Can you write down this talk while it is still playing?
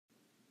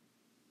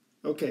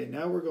Okay,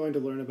 now we're going to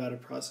learn about a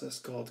process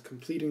called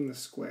completing the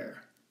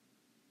square.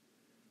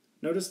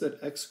 Notice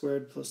that x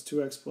squared plus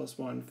 2x plus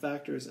 1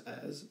 factors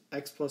as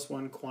x plus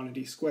 1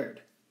 quantity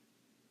squared.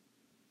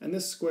 And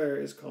this square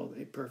is called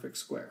a perfect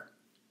square.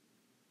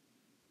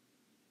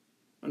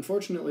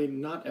 Unfortunately,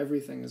 not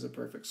everything is a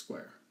perfect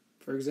square.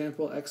 For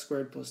example, x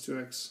squared plus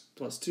 2x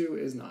plus 2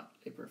 is not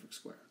a perfect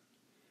square.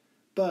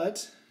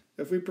 But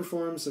if we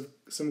perform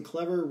some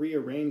clever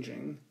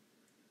rearranging,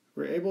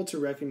 we're able to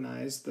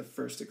recognize the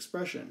first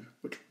expression,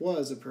 which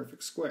was a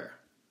perfect square.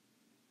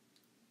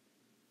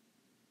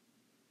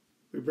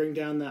 We bring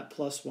down that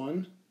plus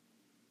 1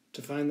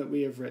 to find that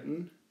we have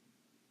written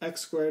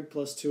x squared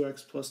plus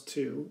 2x plus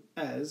 2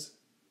 as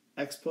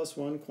x plus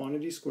 1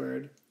 quantity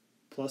squared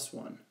plus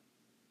 1,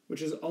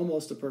 which is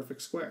almost a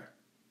perfect square.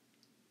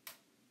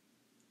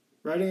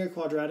 Writing a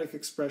quadratic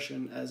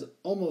expression as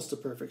almost a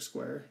perfect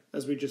square,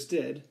 as we just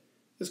did,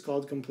 is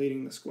called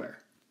completing the square.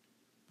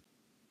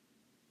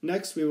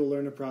 Next, we will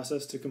learn a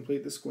process to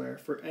complete the square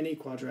for any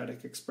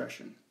quadratic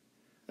expression.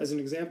 As an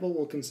example,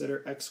 we'll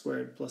consider x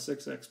squared plus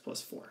 6x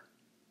plus 4.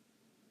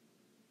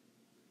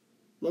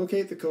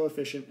 Locate the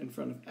coefficient in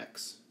front of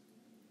x.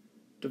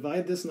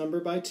 Divide this number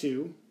by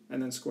 2,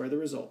 and then square the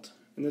result.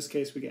 In this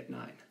case, we get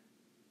 9.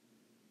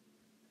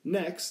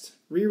 Next,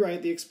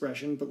 rewrite the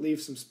expression, but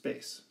leave some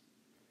space.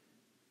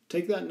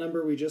 Take that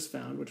number we just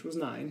found, which was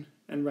 9,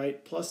 and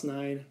write plus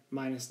 9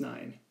 minus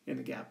 9 in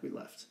the gap we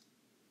left.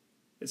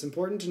 It's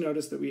important to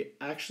notice that we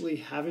actually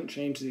haven't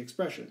changed the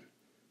expression,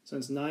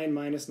 since 9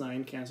 minus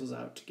 9 cancels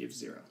out to give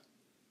 0.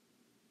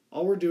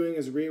 All we're doing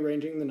is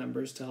rearranging the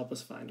numbers to help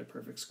us find a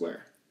perfect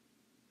square.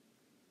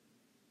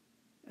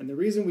 And the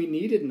reason we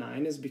needed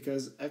 9 is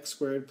because x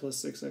squared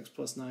plus 6x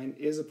plus 9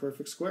 is a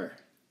perfect square.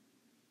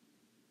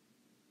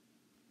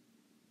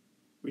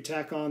 We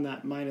tack on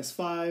that minus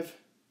 5,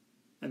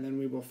 and then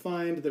we will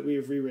find that we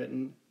have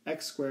rewritten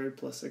x squared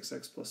plus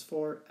 6x plus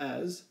 4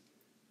 as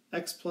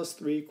x plus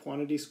 3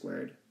 quantity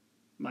squared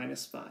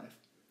minus 5,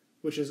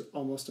 which is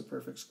almost a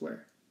perfect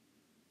square.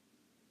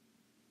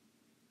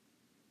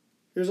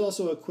 Here's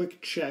also a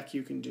quick check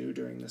you can do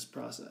during this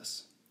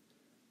process.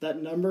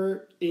 That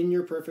number in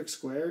your perfect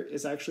square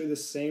is actually the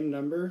same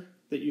number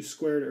that you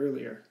squared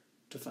earlier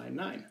to find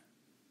 9.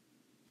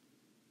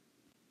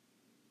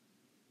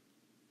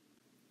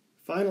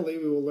 Finally,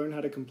 we will learn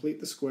how to complete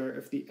the square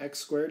if the x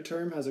squared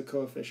term has a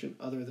coefficient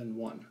other than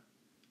 1.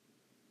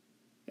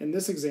 In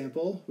this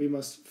example, we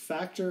must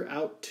factor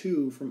out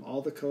 2 from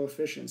all the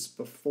coefficients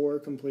before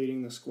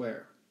completing the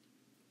square.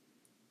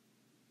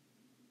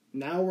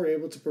 Now we're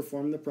able to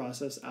perform the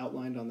process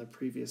outlined on the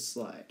previous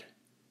slide.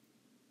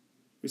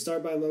 We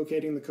start by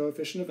locating the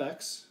coefficient of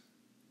x,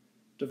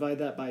 divide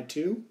that by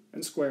 2,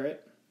 and square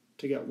it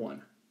to get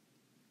 1.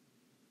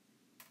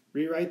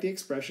 Rewrite the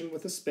expression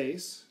with a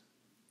space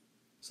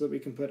so that we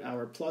can put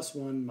our plus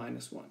 1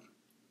 minus 1.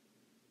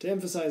 To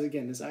emphasize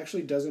again, this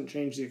actually doesn't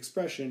change the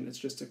expression, it's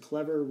just a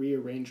clever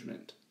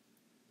rearrangement.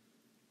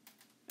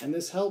 And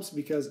this helps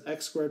because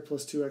x squared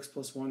plus 2x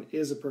plus 1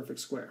 is a perfect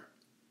square.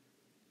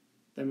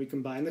 Then we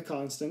combine the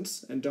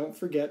constants, and don't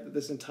forget that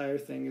this entire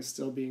thing is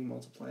still being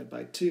multiplied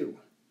by 2.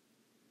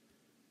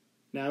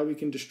 Now we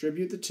can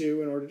distribute the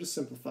 2 in order to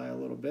simplify a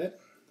little bit.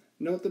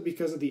 Note that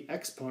because of the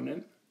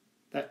exponent,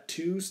 that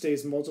 2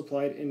 stays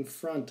multiplied in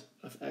front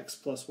of x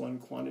plus 1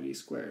 quantity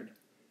squared,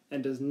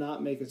 and does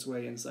not make its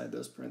way inside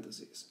those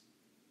parentheses.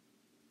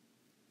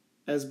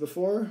 As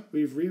before,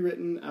 we've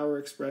rewritten our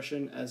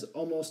expression as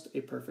almost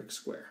a perfect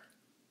square.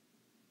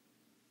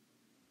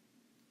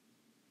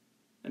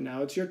 And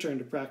now it's your turn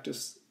to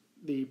practice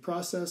the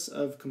process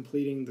of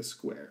completing the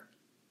square.